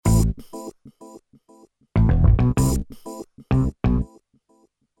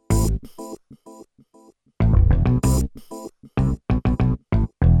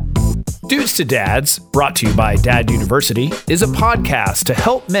Dudes to Dads, brought to you by Dad University, is a podcast to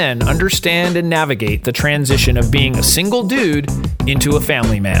help men understand and navigate the transition of being a single dude into a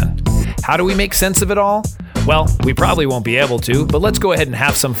family man. How do we make sense of it all? Well, we probably won't be able to, but let's go ahead and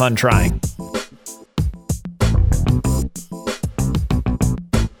have some fun trying.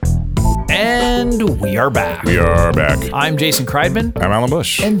 And we are back. I'm Jason Kreidman. I'm Alan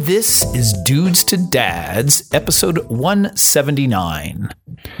Bush. And this is Dudes to Dads, episode 179.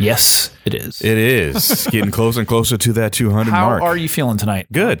 Yes, it is. It is. Getting closer and closer to that 200 mark. How are you feeling tonight?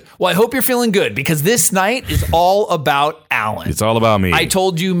 Good. Well, I hope you're feeling good because this night is all about Alan. It's all about me. I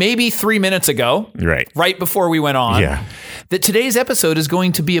told you maybe 3 minutes ago, right before we went on, that today's episode is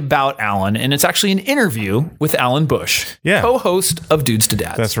going to be about Alan, and it's actually an interview with Alan Bush, co-host of Dudes to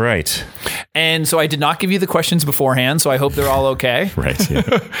Dads. That's right. And so I did not give you the questions beforehand, so I hope they're all okay. Right. Yeah.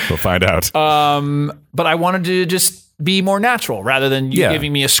 We'll find out. But I wanted to just be more natural rather than you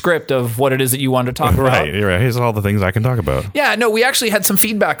giving me a script of what it is that you wanted to talk about. Right. You're right. Here's all the things I can talk about. Yeah. No, we actually had some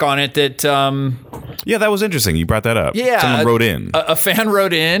feedback on it that... that was interesting. You brought that up. Yeah. Someone wrote in. A fan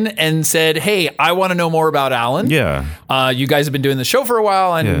wrote in and said, hey, I want to know more about Alan. Yeah. You guys have been doing the show for a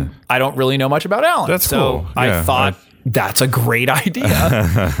while, and I don't really know much about Alan. That's cool. I thought... That's a great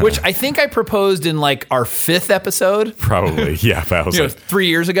idea, which I think I proposed in like our 5th episode. Probably. Yeah. That was 3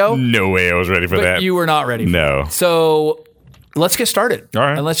 years ago. No way I was ready for that. You were not ready. No. So let's get started. All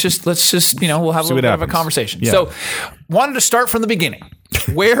right. And let's just, we'll have a little bit of a conversation. Yeah. So wanted to start from the beginning.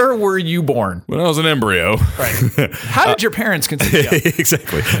 Where were you born? When I was an embryo. Right. How did your parents conceive you?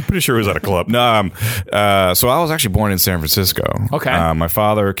 Exactly. Pretty sure it was at a club. No. So I was actually born in San Francisco. Okay. My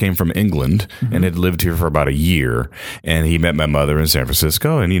father came from England and had lived here for about a year. And he met my mother in San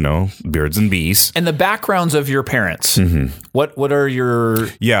Francisco and, birds and bees. And the backgrounds of your parents. Mm-hmm. What are your...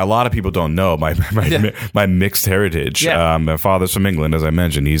 Yeah, a lot of people don't know my mixed heritage. Yeah. My father's from England, as I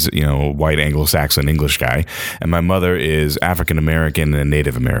mentioned. He's, a white Anglo-Saxon English guy. And my mother is African-American and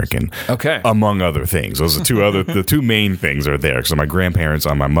Native American. Okay. Among other things. Those are the two main things are there. So my grandparents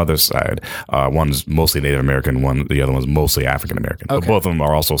on my mother's side, one's mostly Native American, the other one's mostly African-American. Okay. But both of them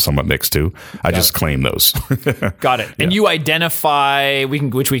are also somewhat mixed too. I just claim those. Got it. And you identify,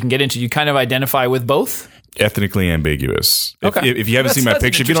 which we can get into, you kind of identify with both? Ethnically ambiguous. Okay. If you haven't seen my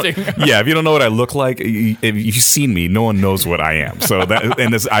picture, if you don't know what I look like, if you've seen me, no one knows what I am. So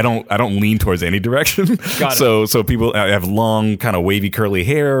I don't lean towards any direction. Got it. So people, I have long, kind of wavy, curly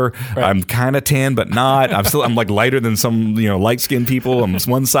hair. Right. I'm kind of tan, but not. I'm like lighter than some light skinned people. I'm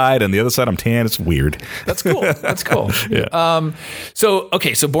one side, and the other side I'm tan. It's weird. That's cool. Yeah.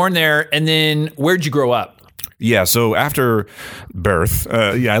 So born there, and then where'd you grow up? Yeah, so after birth,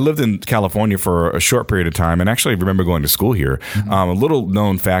 I lived in California for a short period of time, and actually remember going to school here. Mm-hmm. A little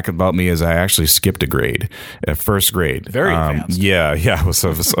known fact about me is I actually skipped a grade, first grade. Very advanced. Yeah, I was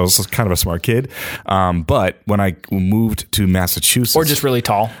kind of a smart kid. But when I moved to Massachusetts, or just really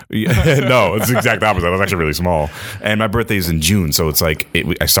tall. No, it's the exact opposite. I was actually really small, and my birthday's in June, so it's like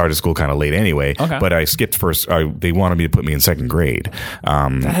I started school kind of late anyway. Okay. But I skipped first. They wanted me to put me in second grade.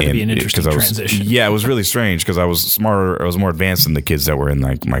 That had to be an interesting transition. Yeah, it was really strange. Because I was smarter, I was more advanced than the kids that were in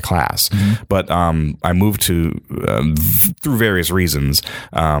my class. Mm-hmm. But I moved to through various reasons.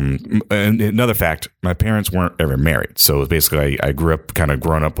 And another fact, my parents weren't ever married, so it was basically I grew up kind of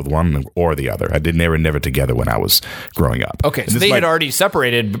growing up with one or the other. They were never together when I was growing up. Okay, so they had already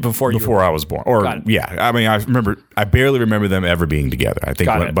separated before I was born. Or I mean, I barely remember them ever being together. I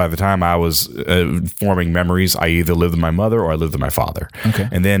think by the time I was forming memories, I either lived with my mother or I lived with my father. Okay,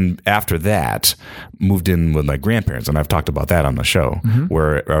 and then after that, moved in with my grandparents, and I've talked about that on the show. Mm-hmm.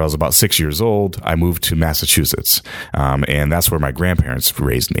 Where I was about 6 years old, I moved to Massachusetts, and that's where my grandparents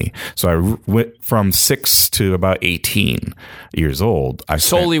raised me. So I went from 6 to about 18 years old.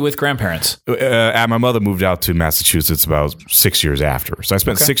 Solely with grandparents. My mother moved out to Massachusetts about 6 years after. So I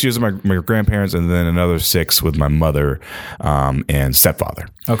spent 6 years with my grandparents, and then another 6 with my mother and stepfather.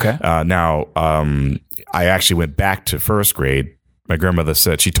 Okay. Now, I actually went back to first grade. My grandmother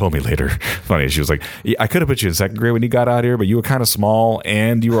said, she told me later, funny, she was like, I could have put you in second grade when you got out here, but you were kind of small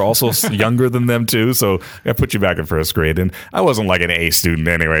and you were also younger than them too. So I put you back in first grade, and I wasn't like an A student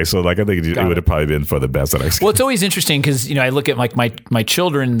anyway. So I think it would have probably been for the best that I skipped. Well, it's always interesting because, I look at like my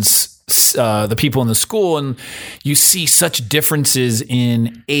children's, the people in the school, and you see such differences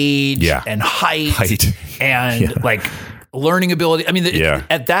in age and height. And like learning ability. I mean,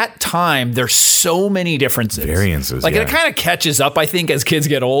 at that time, there's so many differences. Variances. Like it kind of catches up, I think, as kids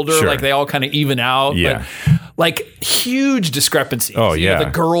get older. Sure. Like they all kind of even out. Yeah. like huge discrepancies. Oh, You know, yeah. the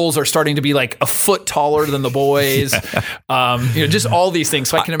girls are starting to be like a foot taller than the boys. You know, just all these things.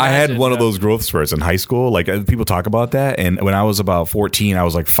 So I can I imagine. had one of those growth spurts in high school. Like people talk about that, and when I was about 14, I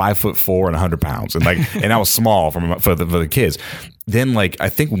was like 5'4" and 100 pounds, and and I was small for the kids. Then, like, I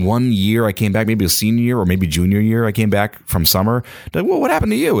think 1 year I came back, maybe a senior year or maybe junior year, I came back from summer. Like, well, what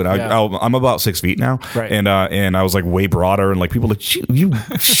happened to you? And I'm about 6 feet now, Right. and I was like way broader, and like people like you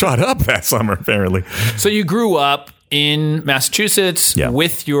shut up that summer apparently. So you grew up in Massachusetts Yeah.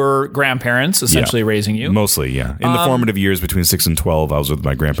 with your grandparents essentially raising you. Mostly, yeah. In the formative years between 6 and 12, I was with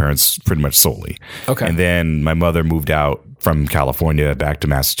my grandparents pretty much solely. Okay. And then my mother moved out from California back to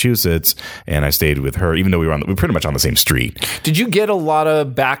Massachusetts, and I stayed with her, even though we were pretty much on the same street. Did you get a lot of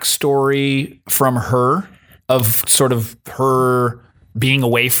backstory from her of sort of her being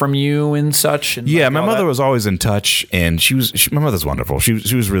away from you and such? And Yeah, like my all mother that? was always in touch, and my mother's wonderful. She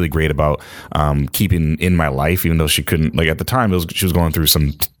was really great about keeping in my life, even though she couldn't. Like at the time, she was going through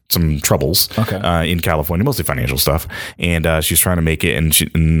some troubles in California, mostly financial stuff, and she's trying to make it.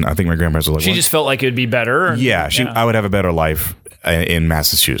 And I think my grandparents were like, She just felt like it would be better. yeah, I would have a better life in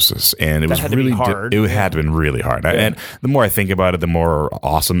Massachusetts, and it was had to be really hard. It had been really hard, and the more I think about it, the more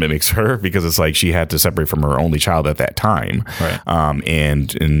awesome it makes her, because it's like she had to separate from her only child at that time, Right.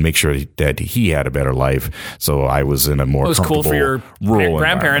 And make sure that he had a better life. So I was in a more It was cool for your rural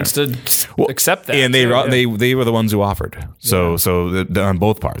grandparents to accept that. and too. they were the ones who offered. So on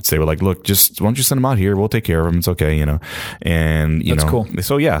both parts, they were like, "Look, just why don't you send him out here? We'll take care of him. It's okay, you know." And That's cool.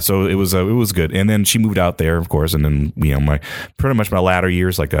 So yeah, so it was good. And then she moved out there, of course. And then pretty much my latter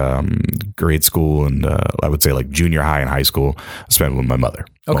years, like grade school and I would say like junior high and high school, I spent with my mother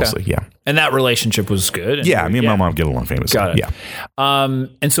mostly. Yeah, And that relationship was good. And yeah. Me and my mom get along famously. Got it. Yeah.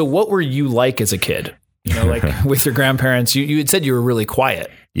 And so what were you like as a kid? You know, like with your grandparents, you had said you were really quiet.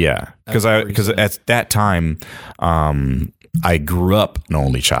 Yeah, because at that time, I grew up an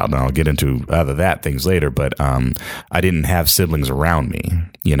only child, and I'll get into other things later. But I didn't have siblings around me,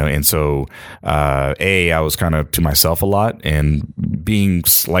 you know, and so I was kind of to myself a lot, and being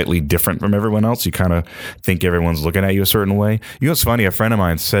slightly different from everyone else, you kind of think everyone's looking at you a certain way. You know, what's funny? A friend of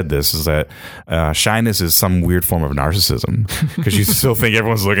mine said this is that shyness is some weird form of narcissism, because you still think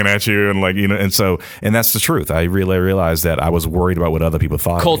everyone's looking at you, and like, you know, and that's the truth. I really realized that I was worried about what other people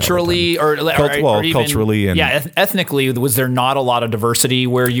thought. Culturally, or even, culturally, and ethnically, was there not a lot of diversity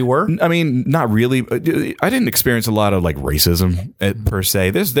where you were? I mean, not really. I didn't experience a lot of like racism per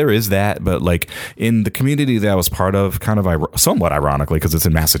se. There is that, but like in the community that I was part of, kind of somewhat ironically, because it's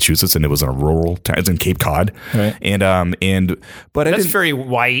in Massachusetts and it was in a rural town, it's in Cape Cod, right. But That's very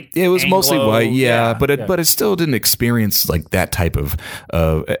white. It was Anglo, mostly white, but it still didn't experience like that type of.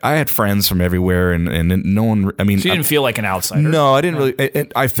 I had friends from everywhere, and no one. I mean, so you didn't feel like an outsider. No, I didn't really.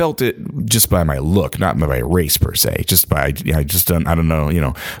 I felt it just by my look, not by my race per se. Just by I don't know, you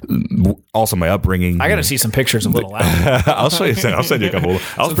know. Also, my upbringing. I got to see some pictures of Little Al. I'll show you. I'll send you a couple.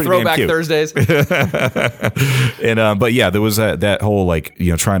 I was pretty Throwback damn cute. Thursdays. And but yeah, there was that whole like,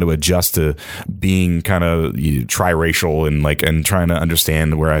 you know, trying to adjust to being kind of triracial and trying to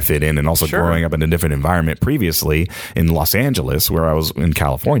understand where I fit in, and also growing up in a different environment previously in Los Angeles, where I was in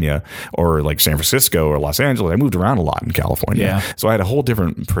California, or like San Francisco or Los Angeles. I moved around a lot in California, so I had a whole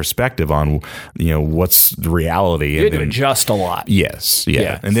different perspective on, you know, what's the reality. You had to adjust a lot. Yes,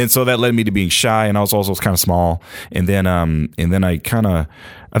 yeah. And then so that led me to being shy, and I was also kind of small. And then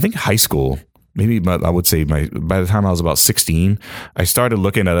I think high school, maybe I would say by the time I was about 16, I started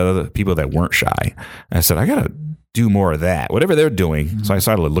looking at other people that weren't shy. And I said, I got to do more of that, whatever they're doing. Mm-hmm. So I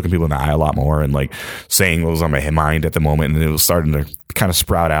started looking people in the eye a lot more, and like saying what was on my mind at the moment. And it was starting to kind of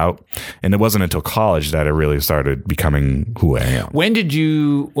sprout out. And it wasn't until college that I really started becoming who I am. When did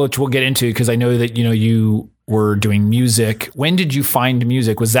you, which we'll get into, because I know that, you know, you were doing music. When did you find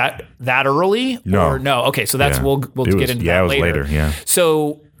music? Was that early? No. Or no. Okay. So that's, we'll get into that it was later. Yeah.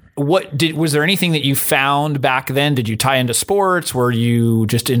 So was there anything that you found back then? Did you tie into sports? Were you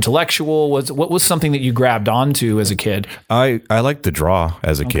just intellectual? What was something that you grabbed onto as a kid? I liked to draw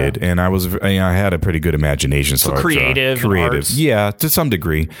as a kid, and I had a pretty good imagination. So creative, arts. Yeah, to some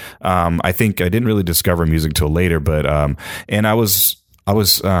degree. I think I didn't really discover music till later, but and I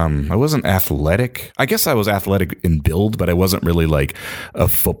wasn't athletic. I guess I was athletic in build, but I wasn't really like a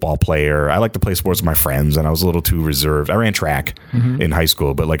football player. I like to play sports with my friends, and I was a little too reserved. I ran track in high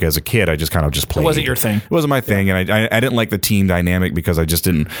school, but like as a kid, I just kind of just played. It wasn't your thing. It wasn't my thing, and I didn't like the team dynamic because I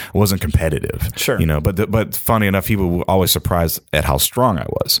wasn't competitive. Sure. You know, but funny enough, people were always surprised at how strong I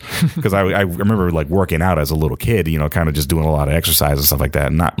was, because I remember like working out as a little kid, you know, kind of just doing a lot of exercise and stuff like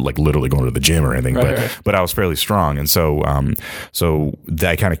that, not like literally going to the gym or anything, but I was fairly strong. And so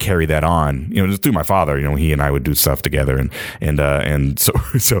I kind of carry that on, just through my father. He and I would do stuff together, and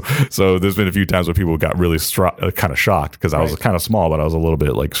so there's been a few times where people got really kind of shocked because I was kind of small, but I was a little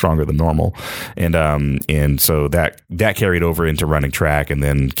bit like stronger than normal, and so that carried over into running track and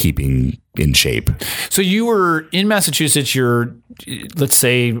then keeping in shape. So you were in Massachusetts, let's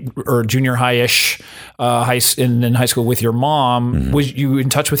say, or junior high-ish, in high school with your mom. Mm-hmm. Was you in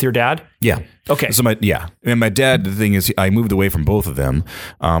touch with your dad? Yeah. Okay. So and my dad, the thing is, I moved away from both of them,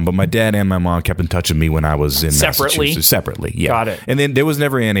 but my dad and my mom kept in touch with me when I was in Massachusetts. Separately. Yeah. Got it. And then there was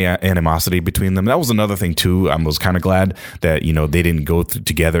never any animosity between them. That was another thing too. I was kind of glad that, they didn't go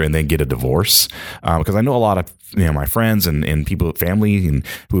together and then get a divorce, because I know a lot of, my friends and people, family, and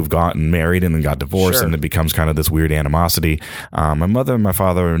who have gotten married and then got divorced, Sure. and it becomes kind of this weird animosity. My mother and my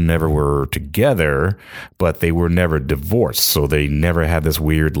father never were together, but they were never divorced. So they never had this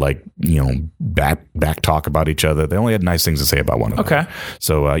weird, back talk about each other. They only had nice things to say about one another. Okay.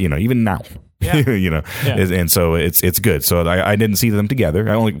 So, even now. Yeah. And so it's good. So I didn't see them together.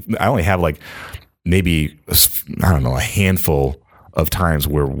 I only have maybe, I don't know, a handful of times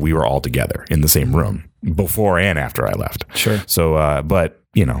where we were all together in the same room before and after I left. Sure. So, but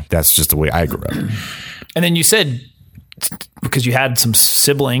that's just the way I grew up. And then you said, because you had some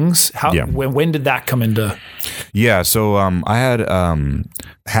siblings, when did that come into? Yeah. So, I had,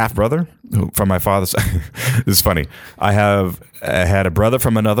 half brother from my father's side. This is funny. I had a brother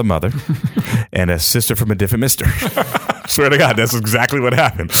from another mother and a sister from a different mister. Swear to God, that's exactly what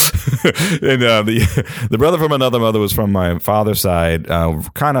happened. And the brother from another mother was from my father's side,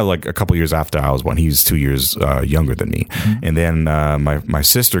 kind of like a couple years after I was born. He's 2 years younger than me. Mm-hmm. And then my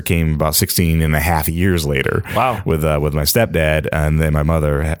sister came about 16 and a half years later. Wow. With my stepdad. And then my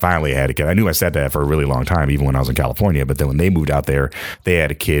mother finally had a kid. I knew my stepdad for a really long time, even when I was in California. But then when they moved out there, they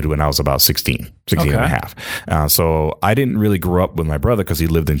had a kid when I was about 16 and a half. So I didn't really grow up with my brother because he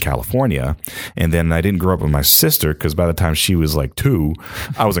lived in California. And then I didn't grow up with my sister because by the time she was like 2,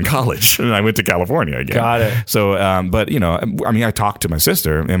 I was in college and I went to California again. Got it. So, but I talked to my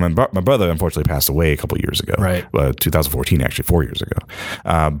sister, and my brother unfortunately passed away a couple of years ago. Right. 2014, actually 4 years ago.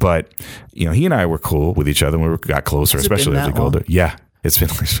 But he and I were cool with each other when we got closer, especially as we got older. Yeah. It's been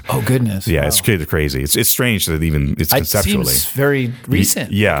oh goodness. Yeah, wow. It's crazy. It's strange that even it's conceptually. It seems very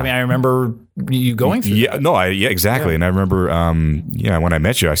recent. Yeah. I mean, I remember you going through that. No, exactly. Yeah. And I remember when I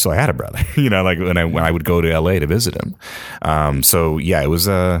met you, I still had a brother. Like when I would go to LA to visit him. So yeah, it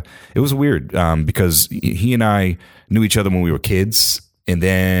was weird because he and I knew each other when we were kids. And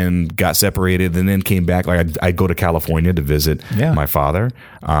then got separated and then came back. Like I'd go to California to visit my father,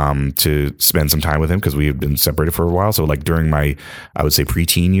 to spend some time with him because we had been separated for a while. So like during my, I would say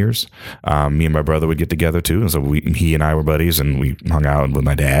preteen years, me and my brother would get together too. And so he and I were buddies and we hung out with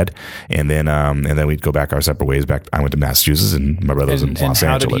my dad. And then we'd go back our separate ways. I went to Massachusetts and my brother was in Los Angeles.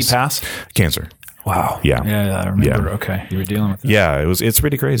 How did he pass? Cancer. Wow. Yeah. Yeah, I remember. Yeah. Okay. You were dealing with that. Yeah, it's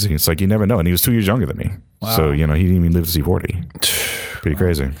pretty crazy. It's like you never know. And he was 2 years younger than me. Wow. So, he didn't even live to see 40. Pretty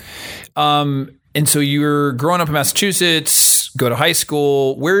crazy. And so you were growing up in Massachusetts, go to high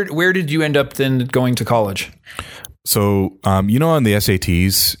school. Where did you end up then going to college? So, on the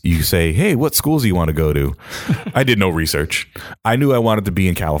SATs, you say, hey, what schools do you want to go to? I did no research. I knew I wanted to be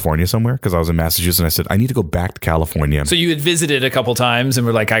in California somewhere because I was in Massachusetts and I said, I need to go back to California. So you had visited a couple times and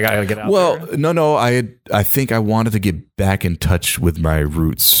were like, I got to get out there. No. I think I wanted to get back in touch with my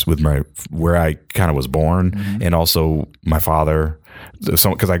roots, with where I kind of was born, mm-hmm. and also my father.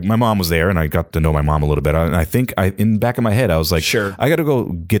 So, because my mom was there and I got to know my mom a little bit, and I think in the back of my head I was like, sure, I got to go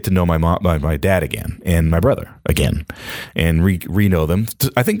get to know my mom, my dad again, and my brother again, and re-know them.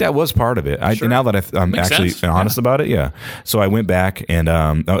 I think that was part of it. Sure. Now that I'm Makes actually sense. Honest about it, yeah. So I went back and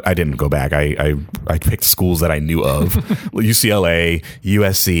I didn't go back. I picked schools that I knew of: UCLA,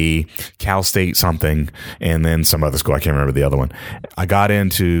 USC, Cal State, something, and then some other school. I can't remember the other one. I got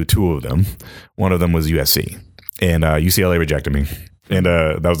into 2 of them. One of them was USC, and UCLA rejected me. And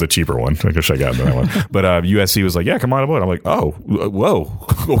that was the cheaper one. I guess I got into that one. But USC was like, yeah, come on aboard. I'm like, oh, whoa,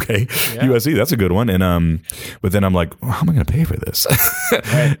 okay. Yeah. USC, that's a good one. And but then I'm like, well, how am I going to pay for this?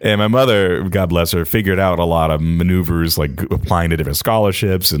 Right. And my mother, God bless her, figured out a lot of maneuvers, like applying to different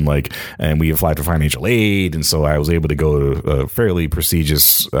scholarships, and we applied for financial aid. And so I was able to go to a fairly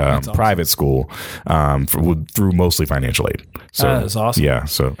prestigious private school through mostly financial aid. So that is awesome. Yeah.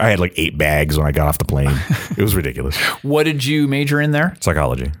 So I had like 8 bags when I got off the plane. It was ridiculous. What did you major in there?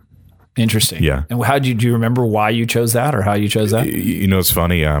 Psychology. Interesting. Yeah. And do you remember why you chose that or how you chose that? It's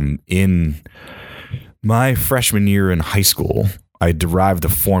funny. In my freshman year in high school, I derived the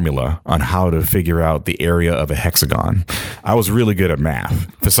formula on how to figure out the area of a hexagon. I was really good at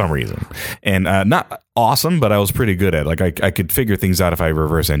math for some reason. And awesome, but I was pretty good at it. Like I could figure things out if I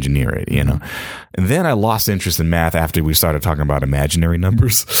reverse engineer it, you know. And then I lost interest in math after we started talking about imaginary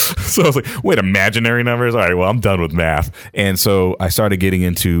numbers. So I was like, wait, imaginary numbers? All right, well, I'm done with math. And so I started getting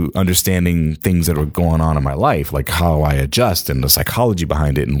into understanding things that were going on in my life, like how I adjust and the psychology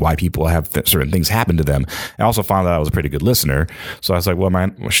behind it and why people have certain things happen to them. I also found that I was a pretty good listener. So I was like, well,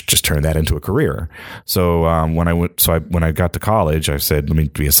 man, I should just turn that into a career. So when I got to college, I said, let me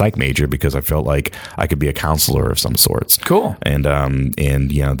be a psych major because I felt like I could be a counselor of some sorts. Cool. And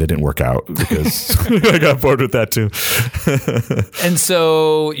you know, that didn't work out because I got bored with that too. And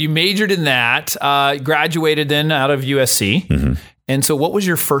so you majored in that, graduated then out of USC. Mm-hmm. And so what was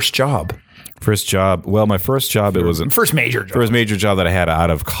your first job? First job. Well, my first job, it was first major job that I had out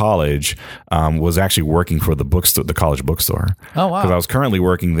of college was actually working for the college bookstore. Oh, wow. Because I was currently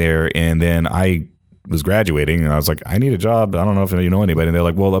working there, and then I was graduating and I was like, I need a job. I don't know if you know anybody. And they're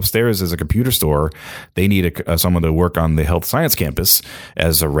like, well, upstairs is a computer store. They need someone to work on the health science campus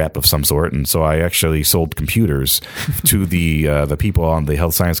as a rep of some sort. And so I actually sold computers to the people on the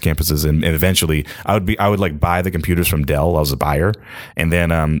health science campuses. And eventually I would like buy the computers from Dell. I was a buyer. And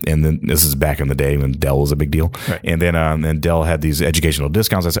then this is back in the day when Dell was a big deal. Right. And then Dell had these educational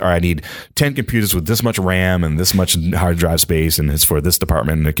discounts. I said, all right, I need 10 computers with this much RAM and this much hard drive space. And it's for this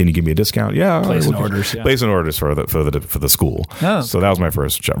department. Can you give me a discount? Yeah. Placing orders for the school. Oh. So that was my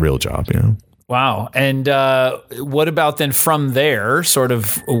first real job. You know. Wow. And what about then from there, sort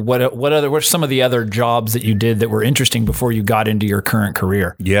of what are some of the other jobs that you did that were interesting before you got into your current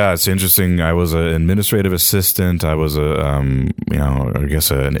career? Yeah, it's interesting. I was an administrative assistant. I was a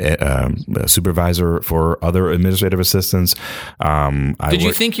supervisor for other administrative assistants. Did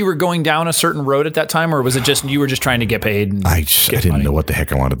you think you were going down a certain road at that time, or was it just you were just trying to get paid? I didn't know what the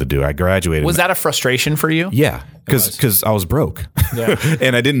heck I wanted to do. I graduated. Was that a frustration for you? Yeah. Because I was broke,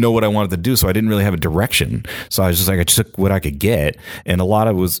 and I didn't know what I wanted to do, so I didn't really have a direction. So I was just like, I took what I could get, and a lot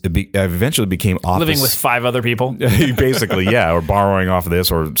of I eventually became office living with 5 other people, basically, yeah, or borrowing off of this,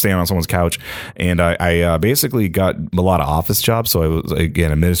 or staying on someone's couch. And I basically got a lot of office jobs. So I was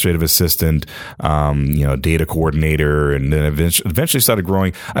again administrative assistant, data coordinator, and then eventually started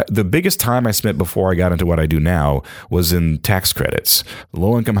growing. The biggest time I spent before I got into what I do now was in tax credits,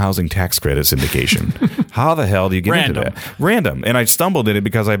 low income housing tax credit syndication. How the hell do you get into that? Random. And I stumbled in it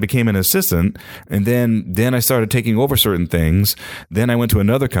because I became an assistant, and then I started taking over certain things. Then I went to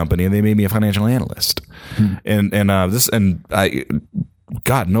another company and they made me a financial analyst.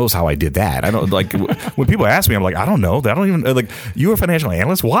 God knows how I did that. I don't like when people ask me, I'm like, I don't know. I don't even like, you're a financial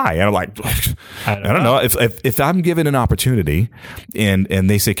analyst. Why? And I'm like, I don't know. If I'm given an opportunity and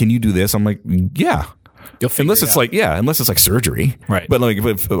they say, can you do this? I'm like, yeah. Unless it's like surgery, right? But like,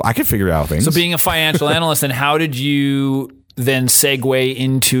 if I can figure out things. So, being a financial analyst, and how did you then segue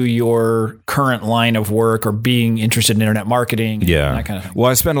into your current line of work, or being interested in internet marketing? Yeah, that kind of thing? Well,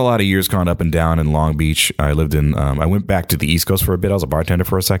 I spent a lot of years going up and down in Long Beach. I lived in. I went back to the East Coast for a bit. I was a bartender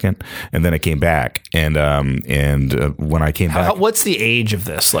for a second, and then I came back. And when I came back, what's the age of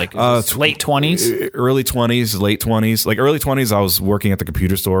this? Like late 20s, early 20s, late 20s. Like early 20s, I was working at the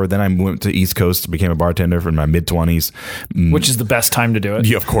computer store. Then I went to East Coast, became a bartender for my mid 20s, which is the best time to do it.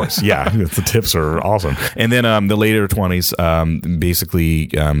 Yeah, of course. Yeah, the tips are awesome. And then the later 20s. Basically,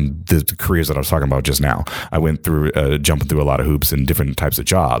 the careers that I was talking about just now, I went through jumping through a lot of hoops and different types of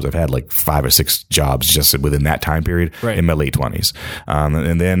jobs. I've had like 5 or 6 jobs just within that time period in my late 20s.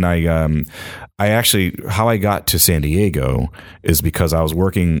 And then I actually, how I got to San Diego is because I was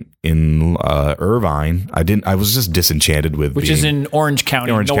working in Irvine. I was just disenchanted with which is in Orange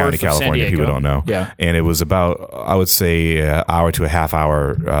County, California. People don't know. Yeah, and it was about, I would say, an hour to a half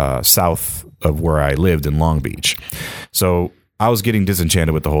hour south of where I lived in Long Beach. So I was getting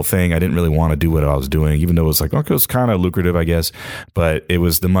disenchanted with the whole thing. I didn't really want to do what I was doing, even though it was like, okay, it was kind of lucrative, I guess, but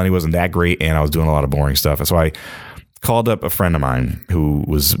the money wasn't that great, and I was doing a lot of boring stuff. And so I called up a friend of mine who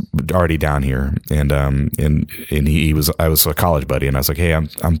was already down here, and I was a college buddy, and I was like, hey, I'm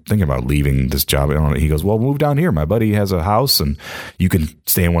thinking about leaving this job. And he goes, well, move down here. My buddy has a house, and you can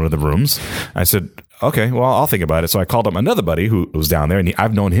stay in one of the rooms. I said, okay, well, I'll think about it. So I called up another buddy who was down there, and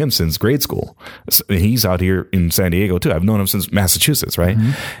I've known him since grade school. So he's out here in San Diego too. I've known him since Massachusetts, right?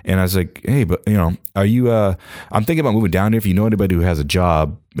 Mm-hmm. And I was like, hey, but are you? I'm thinking about moving down here. If you know anybody who has a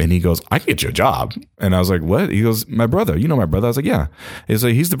job. And he goes, I can get you a job. And I was like, what? He goes, my brother. You know my brother? I was like, yeah. He's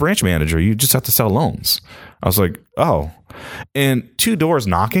like, he's the branch manager. You just have to sell loans. I was like, oh. And 2 doors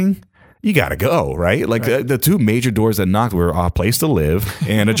knocking. you got to go, right? Like the two major doors that knocked were a place to live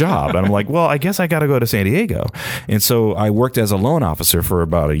and a job. And I'm like, well, I guess I got to go to San Diego. And so I worked as a loan officer for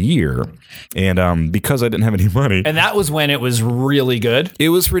about a year. And because I didn't have any money. And that was when it was really good. It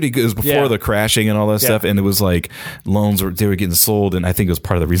was pretty good. It was before the crashing and all that stuff. And it was like loans they were getting sold. And I think it was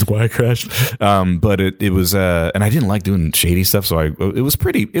part of the reason why I crashed. But it was, and I didn't like doing shady stuff. So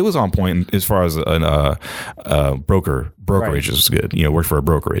it was on point as far as brokerage was good. Worked for a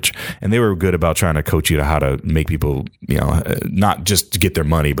brokerage. And they were good about trying to coach you to how to make people, not just to get their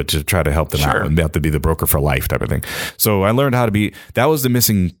money, but to try to help them out and have to be the broker for life type of thing. So I learned how to be, that was the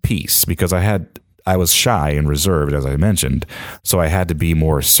missing piece because I was shy and reserved, as I mentioned. So I had to be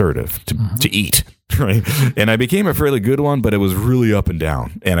more assertive to eat. Right. And I became a fairly good one, but it was really up and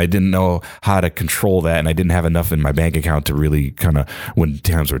down. And I didn't know how to control that. And I didn't have enough in my bank account to really kind of when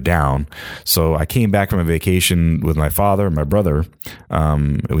times were down. So I came back from a vacation with my father and my brother.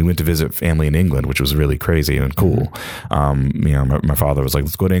 And we went to visit family in England, which was really crazy and cool. My father was like,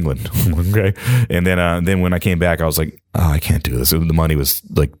 let's go to England. Okay. And then when I came back, I was like, oh, I can't do this. The money was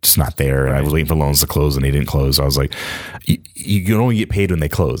like just not there. And I was waiting for loans to close and they didn't close. So I was like, you can only get paid when they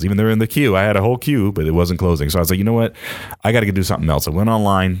close. Even though they're in the queue. I had a whole queue, but it wasn't closing. So I was like, you know what? I got to do something else. I went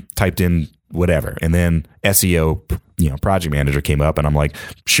online, typed in whatever. And then SEO, project manager came up and I'm like,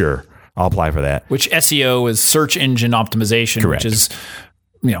 sure, I'll apply for that. Which SEO is search engine optimization, Correct. Which is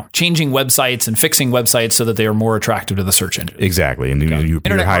changing websites and fixing websites so that they are more attractive to the search engine. Exactly. And you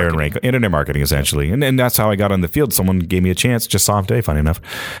hire and rank. Internet marketing, essentially. And that's how I got on the field. Someone gave me a chance. Just saw him today, funny enough.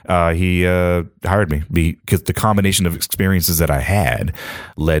 He hired me because the combination of experiences that I had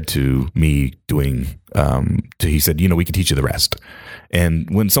led to me doing, he said, we can teach you the rest. And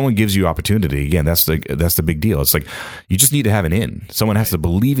when someone gives you opportunity, again, that's the big deal. It's like you just need to have an in. Someone has to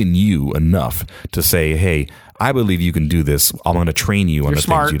believe in you enough to say, hey, I believe you can do this. I'm going to train you on the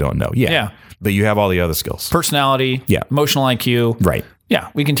things you don't know. Yeah. But you have all the other skills. Personality. Yeah. Emotional IQ. Right. Yeah.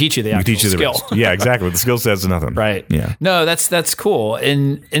 We can teach you the actual skill. Yeah, exactly. The skill set's nothing. Right. Yeah. No, that's cool.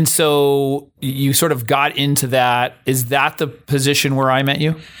 And so you sort of got into that. Is that the position where I met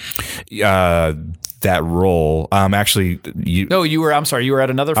you? That role. Actually, you were at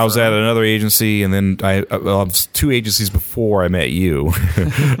another firm. I was at another agency, and then I was 2 agencies before I met you.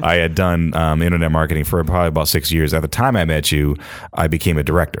 I had done internet marketing for probably about 6 years. At the time I met you, I became a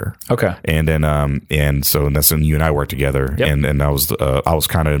director. Okay. And then and that's when you and I worked together. Yep. And I was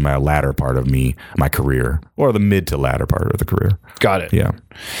kind of in my latter part of my career, or the mid to latter part of the career. Got it. Yeah.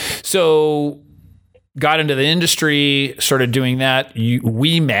 So got into the industry, started doing that.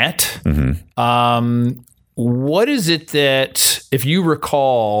 We met. Mm-hmm. What is it that, if you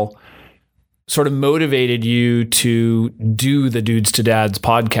recall, sort of motivated you to do the Dudes to Dads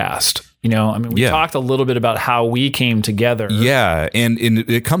podcast? We talked a little bit about how we came together. Yeah, and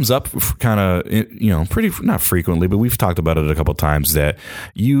it comes up kind of, pretty not frequently, but we've talked about it a couple of times that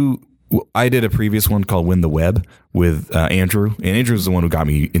I did a previous one called Win the Web with Andrew, and Andrew's the one who got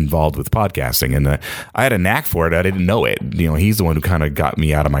me involved with podcasting, and I had a knack for it. I didn't know it. He's the one who kind of got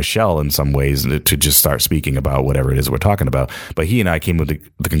me out of my shell in some ways to just start speaking about whatever it is we're talking about. But he and I came with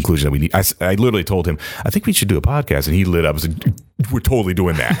the conclusion that I literally told him, I think we should do a podcast, and he lit up and said, we're totally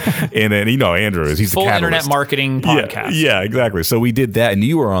doing that. And then Andrew he's full the internet marketing podcast. Yeah, exactly. So we did that, and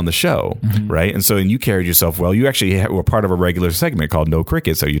you were on the show, right? And you carried yourself well. You actually were part of a regular segment called No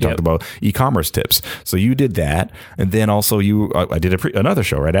Crickets. So you talked about e-commerce tips. So you did that. And then also I did another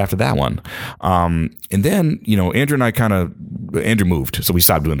show right after that one. And then, Andrew and I Andrew moved. So we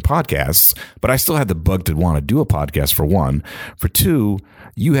stopped doing the podcasts, but I still had the bug to want to do a podcast for one. For two,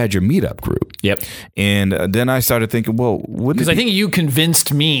 you had your meetup group. Yep. And then I started thinking, well, because I think you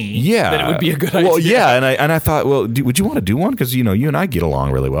convinced me that it would be a good idea. Well, yeah. And I thought, well, would you want to do one? Because, you and I get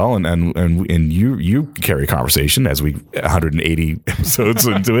along really well. And you carry a conversation as we 180 episodes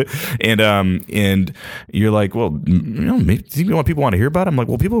into it. And you're like, well, maybe people want to hear about it? I'm like,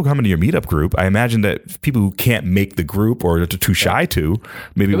 well, people who come into your meetup group, I imagine that people who can't make the group or are too shy to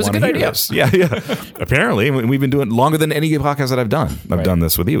maybe want to hear this. Yeah. Apparently. We've been doing it longer than any podcast that I've done. I've done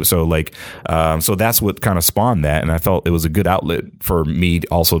this with you. So so that's what kind of spawned that. And I felt it was a good outlet for me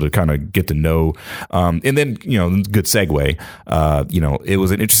also to kind of get to know. And then, good segue, it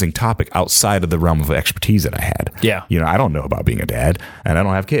was an interesting topic outside of the realm of expertise that I had. Yeah. I don't know about being a dad and I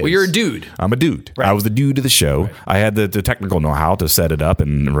don't have kids. Well, you're a dude. I'm a dude. Right. I was the dude of the show. Right. I had the technical know-how to set it up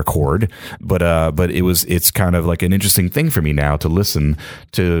and record, but it's kind of like an interesting thing for me now to listen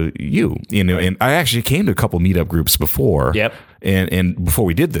to you, and I actually came to a couple meetup groups before. Yep. And before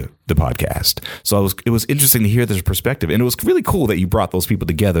we did the the podcast. So it was interesting to hear this perspective, and it was really cool that you brought those people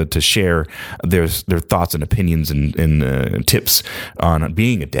together to share their thoughts and opinions and tips on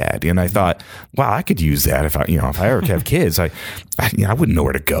being a dad. And I thought, wow, I could use that if I ever have kids. I wouldn't know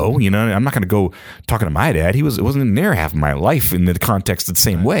where to go. I'm not going to go talking to my dad. It wasn't in there half of my life in the context of the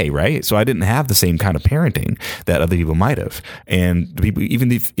same way, right? So I didn't have the same kind of parenting that other people might have. And people,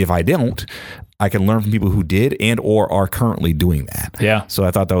 even if I don't, I can learn from people who did and or are currently doing that. Yeah. So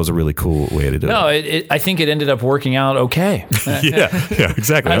I thought that was a really cool way to do it. No, I think it ended up working out okay. yeah,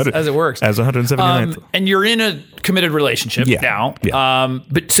 exactly. As it works. As 179th. And you're in a committed relationship now. Yeah.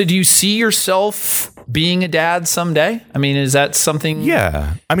 But so do you see yourself being a dad someday? I mean, is that something?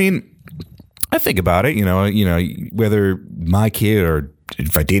 Yeah. I mean, I think about it, whether my kid or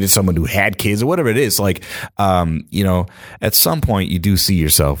if I dated someone who had kids or whatever it is, like, at some point you do see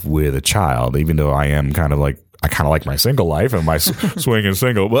yourself with a child, even though I kind of like my single life and my swinging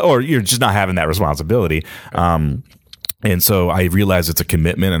single, or you're just not having that responsibility. And so I realize it's a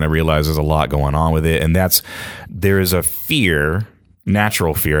commitment, and I realize there's a lot going on with it. And there is a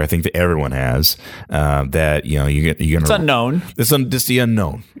natural fear, I think, that everyone has, that it's unknown. It's just the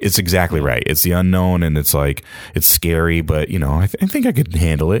unknown. It's exactly right. It's the unknown, and it's scary, but I think I could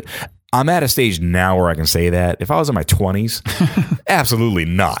handle it. I'm at a stage now where I can say that. If I was in my 20s, absolutely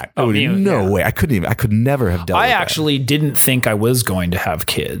not. No way. I could never have done it. I actually didn't think I was going to have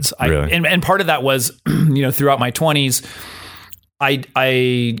kids. Really? And part of that was, throughout my 20s,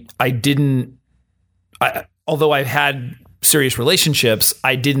 I didn't, although I had serious relationships,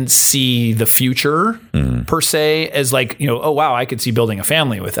 I didn't see the future per se as like, oh wow, I could see building a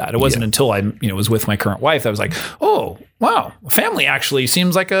family with that. It wasn't until I, was with my current wife, I was like, oh wow, a family actually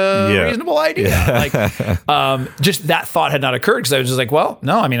seems like a reasonable idea. Yeah. Like, just that thought had not occurred, because I was just like, well,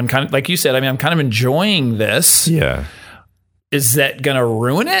 no, I mean, I'm kind of, like you said, I'm kind of enjoying this. Yeah. Is that going to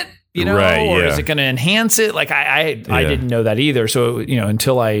ruin it? Or is it going to enhance it? Like I didn't know that either. So,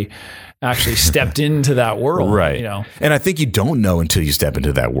 until I actually stepped into that world. Right. And I think you don't know until you step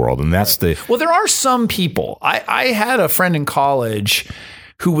into that world. And that's Well, there are some people. I had a friend in college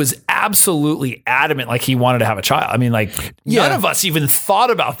who was absolutely adamant, like he wanted to have a child. I mean, none of us even thought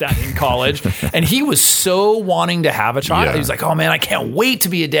about that in college. And he was so wanting to have a child. Yeah. He was like, oh man, I can't wait to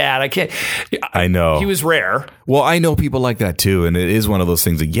be a dad. I know. He was rare. Well, I know people like that too. And it is one of those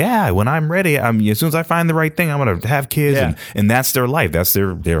things that, when I'm ready, as soon as I find the right thing, I'm going to have kids. Yeah. And that's their life. That's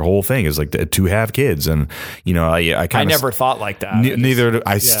their whole thing, is like to have kids. And, I never thought like that. Neither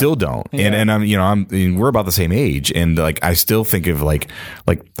I still don't. Yeah. And we're about the same age. And I still think of like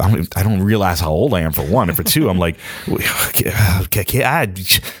I don't realize how old I am, for one, and for two, I'm like,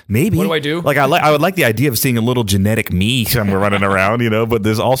 maybe. What do I do? I would like the idea of seeing a little genetic me somewhere running around, but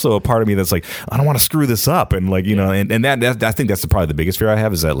there's also a part of me that's like, I don't want to screw this up, and and that I think that's probably the biggest fear I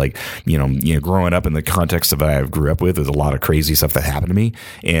have, is that growing up in the context that I grew up with, there's a lot of crazy stuff that happened to me,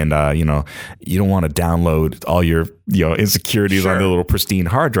 and you don't want to download all your insecurities on the little pristine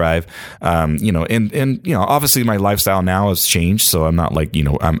hard drive, and obviously my lifestyle now has changed, so I'm not like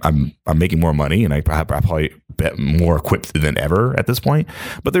I'm making more money, and I probably bet more equipped than ever at this point.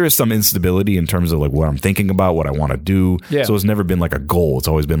 But there is some instability in terms of like what I'm thinking about, what I want to do. Yeah. So it's never been like a goal. It's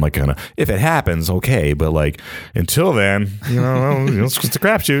always been like if it happens, okay. But like until then, it's just a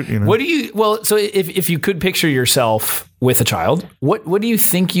crapshoot. What do you? Well, so if you could picture yourself with a child, what do you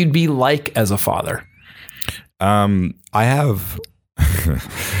think you'd be like as a father? I have an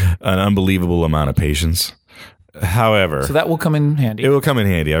unbelievable amount of patience. However, so that will come in handy. It will come in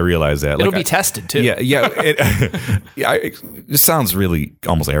handy. I realize that. It'll be tested too. Yeah. It sounds really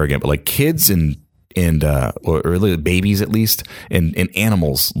almost arrogant, but like kids and or really babies at least, and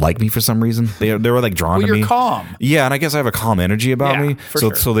animals like me for some reason. They were like drawn to me. You're calm. Yeah, and I guess I have a calm energy about me.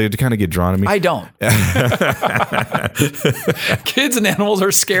 So they kind of get drawn to me. I don't. Kids and animals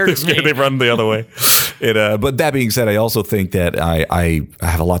are scared of me. They run the other way. But that being said, I also think that I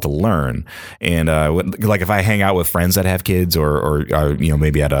have a lot to learn. And like if I hang out with friends that have kids, or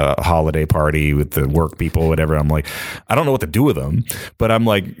maybe at a holiday party with the work people, whatever, I'm like, I don't know what to do with them. But I'm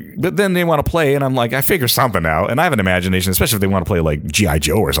like, but then they want to play, and I'm like, I figure something out. And I have an imagination, especially if they want to play like G.I.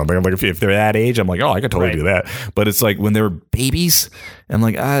 Joe or something. I'm like, if they're that age, I'm like, oh, I could totally do that. But it's like when they're babies, I'm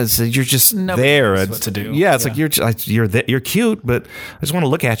like, so you're just there. Knows what to do. Yeah, it's like you're cute, but I just want to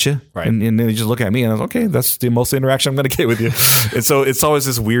look at you. Right. And then they just look at me, and I was okay, that's the most interaction I'm going to get with you. And so it's always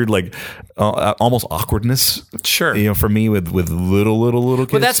this weird, like almost awkwardness. Sure. For me with little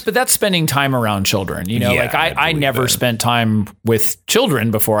kids. But that's spending time around children. Like I never spent time with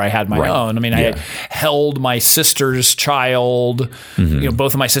children before I had my own. I mean, I had held my sister's child. Mm-hmm.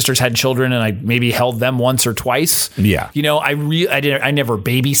 Both of my sisters had children, and I maybe held them once or twice. Yeah. I never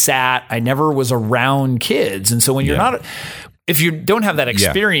babysat. I never was around kids. And so when you're not, if you don't have that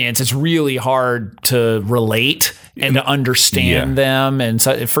experience, it's really hard to relate and to understand them. And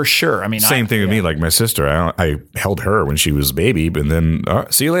so for sure. I mean, same thing with me. Like my sister, I held her when she was a baby, but then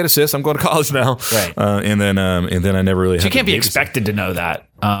see you later, sis. I'm going to college now. Right. And then I never really. So you can't be expected to know that.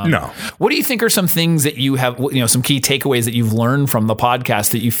 No. What do you think are some things that you have, some key takeaways that you've learned from the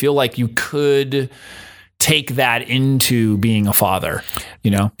podcast that you feel like you could take that into being a father,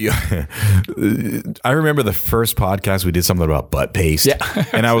 Yeah. I remember the first podcast we did something about butt paste. Yeah.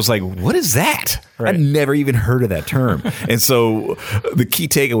 And I was like, what is that? Right. I'd never even heard of that term. And so the key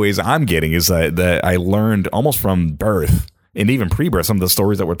takeaways I'm getting is that I learned almost from birth. And even pre-birth, some of the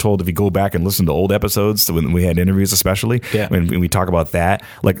stories that were told, if you go back and listen to old episodes, when we had interviews especially, when we talk about that,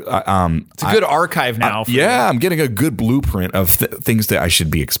 like it's a good archive now. I'm getting a good blueprint of things that I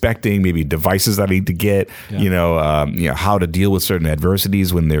should be expecting, maybe devices that I need to get, how to deal with certain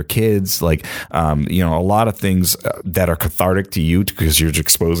adversities when they're kids, like, a lot of things that are cathartic to you because you're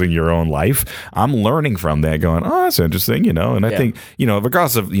exposing your own life. I'm learning from that going, oh, that's interesting, and I think,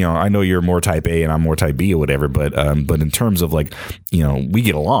 regardless of, I know you're more type A and I'm more type B or whatever, but in terms of like, we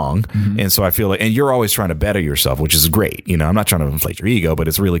get along. Mm-hmm. And so I feel like, and you're always trying to better yourself, which is great. I'm not trying to inflate your ego, but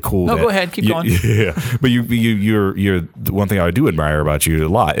it's really cool. No, go ahead. Keep going. Yeah. But you're the one thing I do admire about you a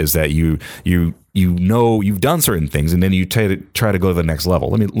lot is that you've done certain things and then you try to go to the next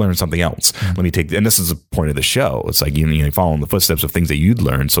level. Let me learn something else. Mm-hmm. Let me take, and this is the point of the show. It's like, you follow in the footsteps of things that you'd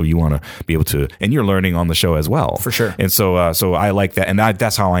learned. So you want to be able to, and you're learning on the show as well. For sure. And so I like that. And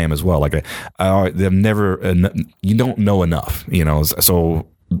that's how I am as well. Like you don't know enough, so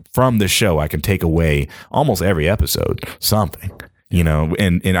from the show, I can take away almost every episode, something,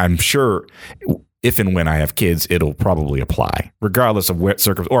 and I'm sure if and when I have kids, it'll probably apply, regardless of what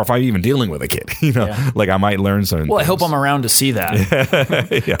circumstance, or if I'm even dealing with a kid. Like I might learn something. Well, I hope I'm around to see that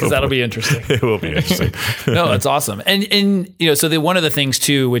because that'll be interesting. It will be interesting. No, that's awesome. And so one of the things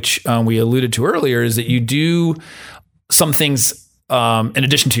too, which we alluded to earlier, is that you do some things. In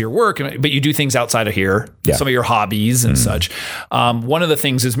addition to your work, but you do things outside of here, some of your hobbies and such. One of the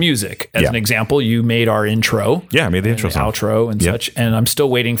things is music. As an example, you made our intro. Yeah, I made the intro song. Outro and such. And I'm still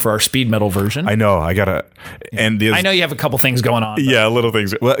waiting for our speed metal version. I know. I know you have a couple things going on. Yeah, little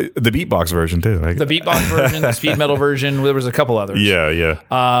things. Well, the beatbox version too. The beatbox version, the speed metal version. There was a couple others. Yeah.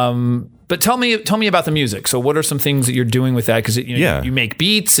 But tell me about the music. So what are some things that you're doing with that? Because you make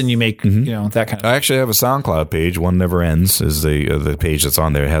beats and you make that kind of. I actually have a SoundCloud page. One Never Ends is the page that's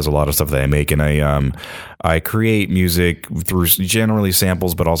on there. It has a lot of stuff that I make, and I create music through generally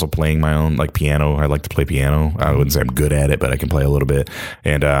samples, but also playing my own like piano. I like to play piano. I wouldn't say I'm good at it, but I can play a little bit.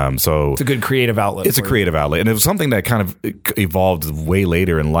 And so it's a good creative outlet. It's a creative outlet, and it was something that kind of evolved way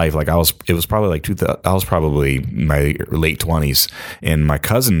later in life. Like I was probably in my late 20s, and my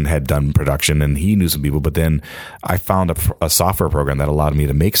cousin had done production and he knew some people, but then I found a software program that allowed me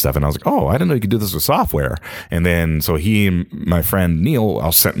to make stuff, and I was like, oh, I didn't know you could do this with software. And then so he and my friend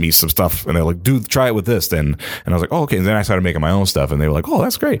Neil sent me some stuff, and they're like, dude, try it with this then. And I was like, oh, okay. And then I started making my own stuff, and they were like, oh,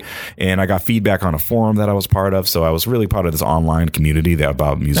 that's great. And I got feedback on a forum that I was part of, so I was really part of this online community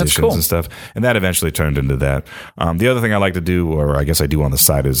about musicians and stuff, and that eventually turned into that. The other thing I like to do, or I guess I do on the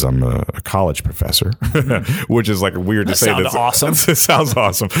side, is I'm a college professor, which is like weird to say. Sounds awesome. It sounds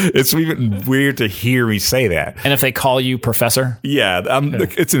awesome. It's even weird to hear me say that. And if they call you professor? Yeah,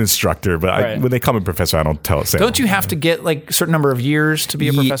 it's an instructor, but when they call me professor, I don't tell it. Don't you have to get like a certain number of years to be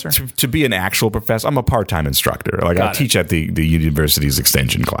a professor? To be an actual professor, I'm a part-time instructor. Like I teach at the university's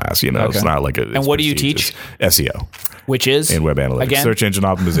extension class. It's not like a. And what do you teach? SEO, which is and web analytics, again? Search engine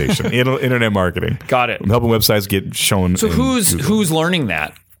optimization, internet marketing. Got it. I'm helping websites get shown. So who's learning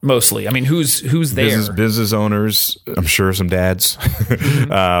that? Mostly, I mean, who's there? Business owners, I'm sure some dads,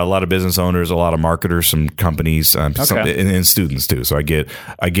 a lot of business owners, a lot of marketers, some companies, and students too. So I get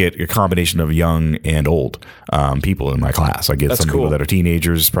a combination of young and old people in my class. I get some people that are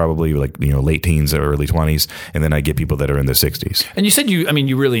teenagers, probably like late teens or early 20s, and then I get people that are in their 60s. And you said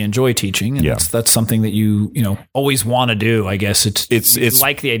you really enjoy teaching, and that's something that you always want to do. I guess it's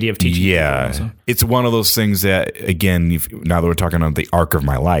like the idea of teaching. Yeah, people, so. It's one of those things that again, now that we're talking about the arc of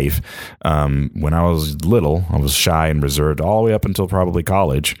my life. When I was little, I was shy and reserved all the way up until probably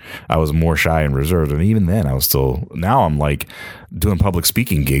college. I was more shy and reserved, and even then I was still. Now I'm like doing public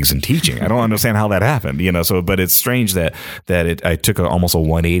speaking gigs and teaching. I don't understand how that happened, so, but it's strange that I took almost a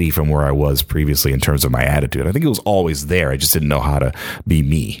 180 from where I was previously in terms of my attitude. I think it was always there. I just didn't know how to be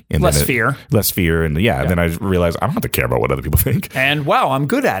me. And less fear. And and then I realized I don't have to care about what other people think. And wow, I'm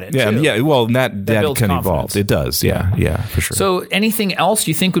good at it. Yeah. Too. Yeah. Well, that can evolve. It does. Yeah. Yeah, for sure. So anything else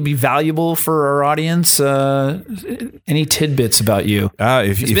you think would be valuable for our audience? Any tidbits about you?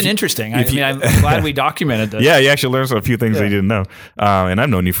 It's been interesting. I'm glad we documented this. Yeah, you actually learned a few things that you didn't know. And I've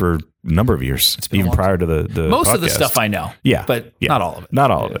known you for a number of years, even prior to the most podcast. of the stuff I know. Yeah, but not all of it.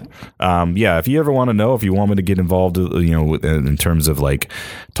 Not all of it. If you ever want to know, if you want me to get involved, in terms of like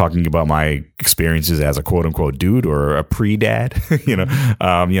talking about my experiences as a quote unquote dude or a pre-dad, hit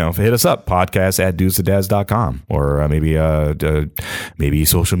us up, podcast@dudesdads.com, or maybe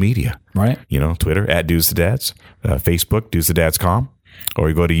social media, right? Twitter @dudesdads, Facebook dudesdads.com, or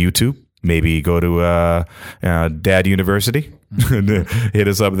you go to YouTube. Maybe go to Dad University, hit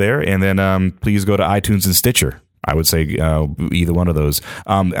us up there, and then please go to iTunes and Stitcher. I would say either one of those.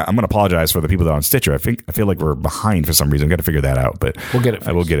 I'm going to apologize for the people that are on Stitcher. I feel like we're behind for some reason. We've got to figure that out, but we'll get it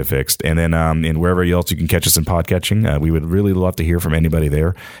fixed. We'll get it fixed. And then and wherever else you can catch us in podcatching, we would really love to hear from anybody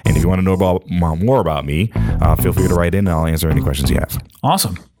there. And if you want to know more about me, feel free to write in and I'll answer any questions you have.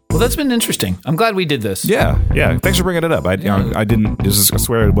 Awesome. Well, that's been interesting. I'm gled we did this. Yeah. Thanks for bringing it up. I didn't. I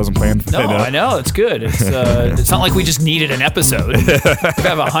swear it wasn't planned. No, I know it's good. It's not like we just needed an episode. We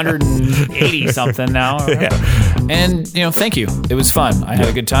have 180 something now. Right? Yeah. And thank you. It was fun. I had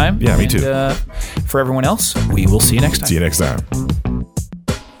a good time. Yeah, me too. For everyone else, we will see you next time. See you next time.